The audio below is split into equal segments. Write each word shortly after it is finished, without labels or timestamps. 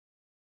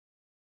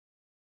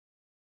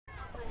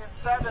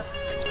7, 6,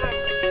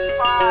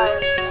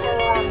 5,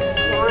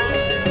 4,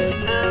 3,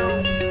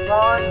 2,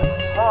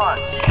 1,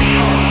 launch.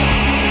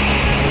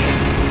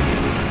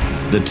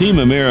 The Team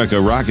America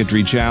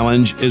Rocketry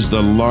Challenge is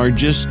the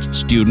largest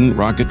student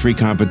rocketry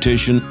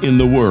competition in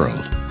the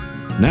world.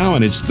 Now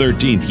in its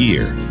 13th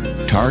year,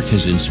 TARC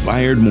has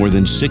inspired more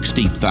than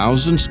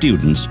 60,000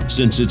 students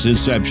since its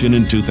inception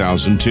in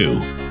 2002.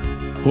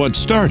 What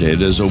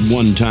started as a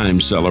one-time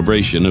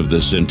celebration of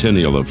the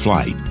centennial of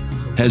flight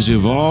has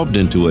evolved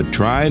into a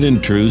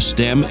tried-and-true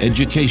STEM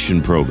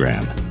education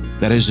program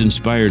that has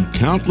inspired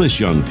countless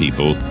young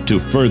people to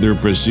further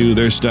pursue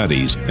their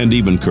studies and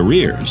even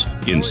careers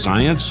in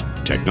science,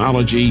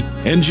 technology,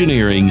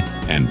 engineering,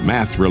 and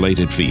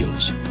math-related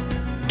fields.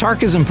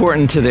 TARC is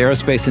important to the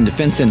aerospace and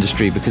defense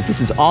industry because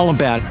this is all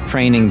about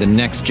training the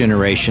next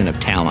generation of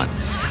talent.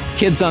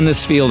 Kids on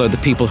this field are the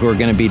people who are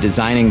going to be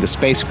designing the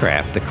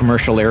spacecraft, the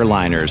commercial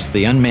airliners,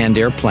 the unmanned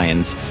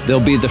airplanes. They'll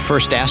be the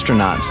first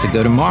astronauts to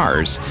go to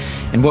Mars.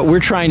 And what we're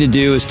trying to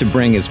do is to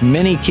bring as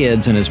many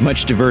kids and as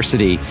much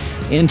diversity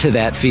into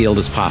that field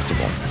as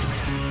possible.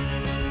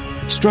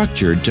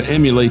 Structured to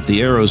emulate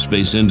the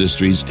aerospace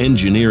industry's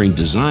engineering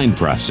design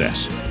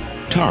process,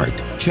 TARC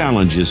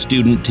challenges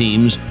student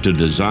teams to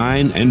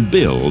design and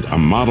build a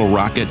model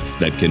rocket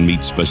that can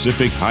meet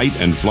specific height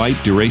and flight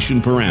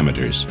duration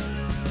parameters.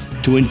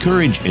 To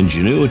encourage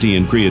ingenuity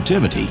and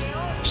creativity,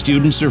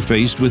 students are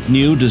faced with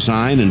new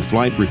design and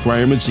flight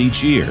requirements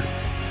each year.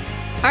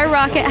 Our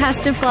rocket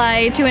has to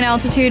fly to an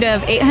altitude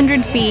of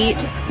 800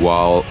 feet.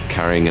 While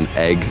carrying an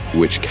egg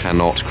which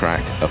cannot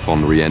crack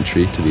upon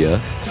re-entry to the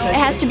Earth. It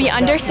has to be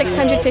under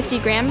 650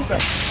 grams.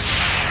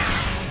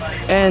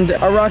 And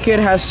our rocket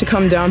has to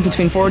come down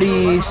between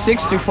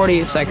 46 to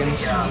 48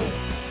 seconds.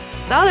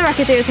 All the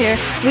Rocketeers here,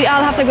 we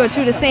all have to go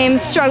through the same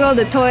struggle,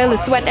 the toil, the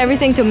sweat,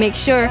 everything to make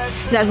sure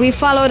that we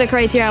follow the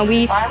criteria and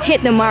we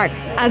hit the mark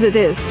as it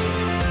is.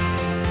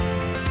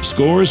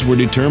 Scores were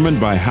determined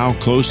by how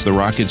close the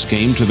rockets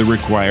came to the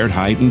required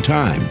height and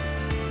time.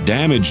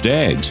 Damaged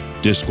eggs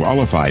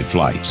disqualified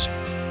flights.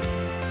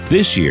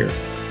 This year,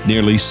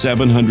 nearly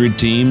 700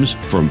 teams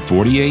from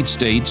 48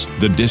 states,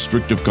 the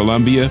District of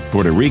Columbia,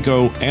 Puerto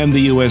Rico, and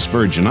the U.S.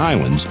 Virgin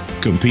Islands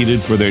competed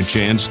for their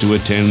chance to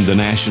attend the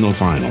national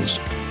finals.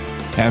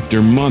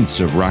 After months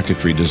of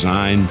rocketry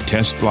design,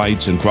 test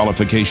flights, and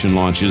qualification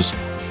launches,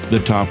 the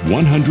top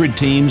 100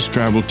 teams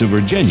traveled to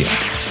Virginia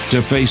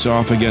to face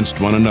off against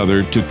one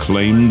another to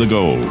claim the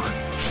gold.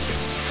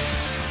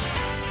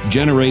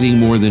 Generating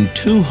more than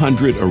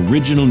 200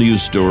 original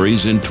news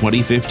stories in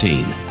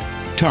 2015,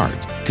 TARC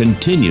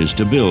continues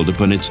to build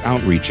upon its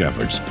outreach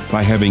efforts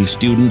by having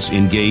students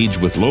engage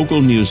with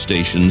local news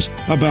stations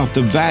about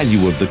the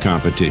value of the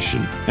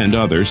competition and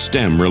other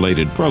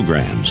STEM-related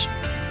programs.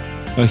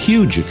 A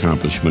huge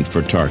accomplishment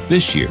for TARC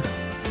this year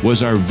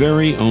was our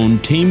very own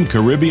Team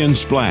Caribbean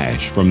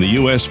Splash from the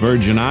U.S.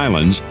 Virgin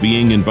Islands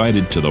being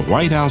invited to the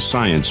White House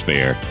Science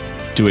Fair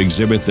to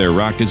exhibit their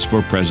rockets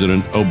for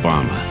President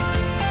Obama.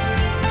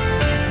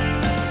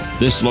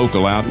 This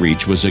local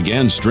outreach was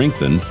again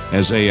strengthened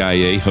as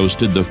AIA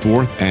hosted the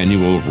 4th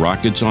annual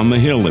Rockets on the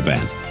Hill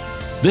event.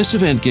 This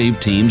event gave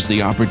teams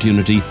the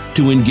opportunity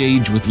to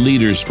engage with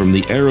leaders from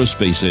the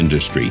aerospace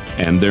industry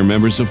and their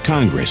members of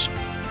Congress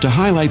to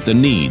highlight the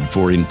need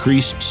for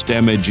increased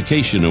STEM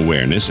education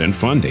awareness and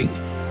funding.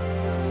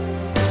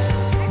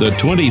 The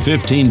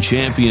 2015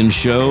 champions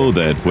show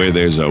that where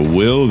there's a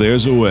will,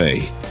 there's a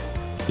way.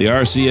 The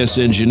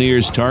RCS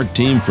Engineers TARC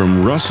team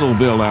from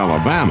Russellville,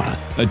 Alabama,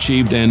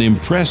 achieved an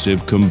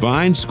impressive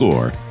combined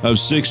score of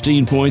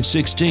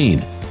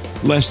 16.16,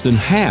 less than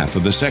half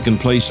of the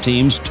second-place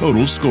team's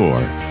total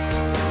score.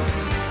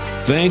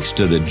 Thanks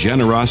to the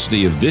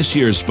generosity of this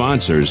year's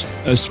sponsors,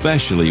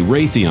 especially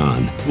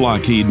Raytheon,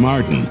 Lockheed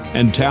Martin,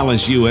 and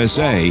Thales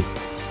USA,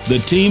 the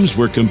teams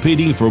were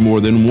competing for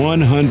more than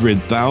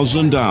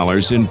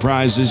 $100,000 in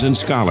prizes and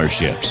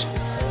scholarships.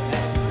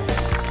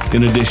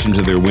 In addition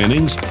to their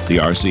winnings, the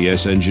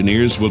RCS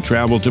Engineers will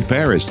travel to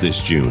Paris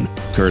this June,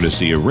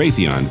 courtesy of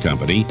Raytheon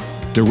Company,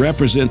 to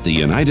represent the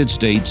United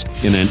States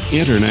in an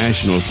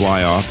international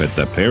fly-off at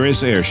the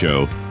Paris Air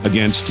Show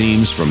against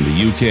teams from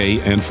the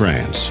UK and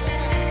France.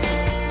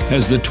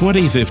 As the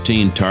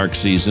 2015 TARC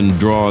season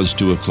draws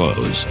to a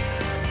close,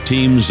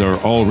 teams are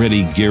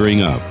already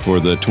gearing up for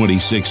the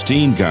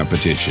 2016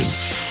 competition.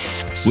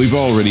 We've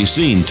already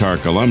seen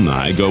TARC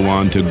alumni go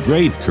on to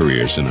great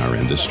careers in our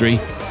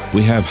industry.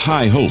 We have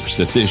high hopes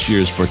that this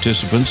year's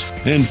participants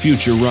and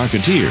future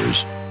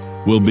Rocketeers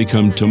will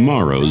become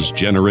tomorrow's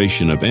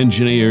generation of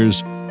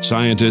engineers,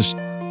 scientists,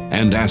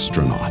 and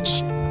astronauts.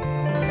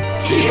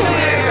 Team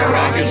America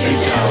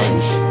Rocketry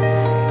Challenge.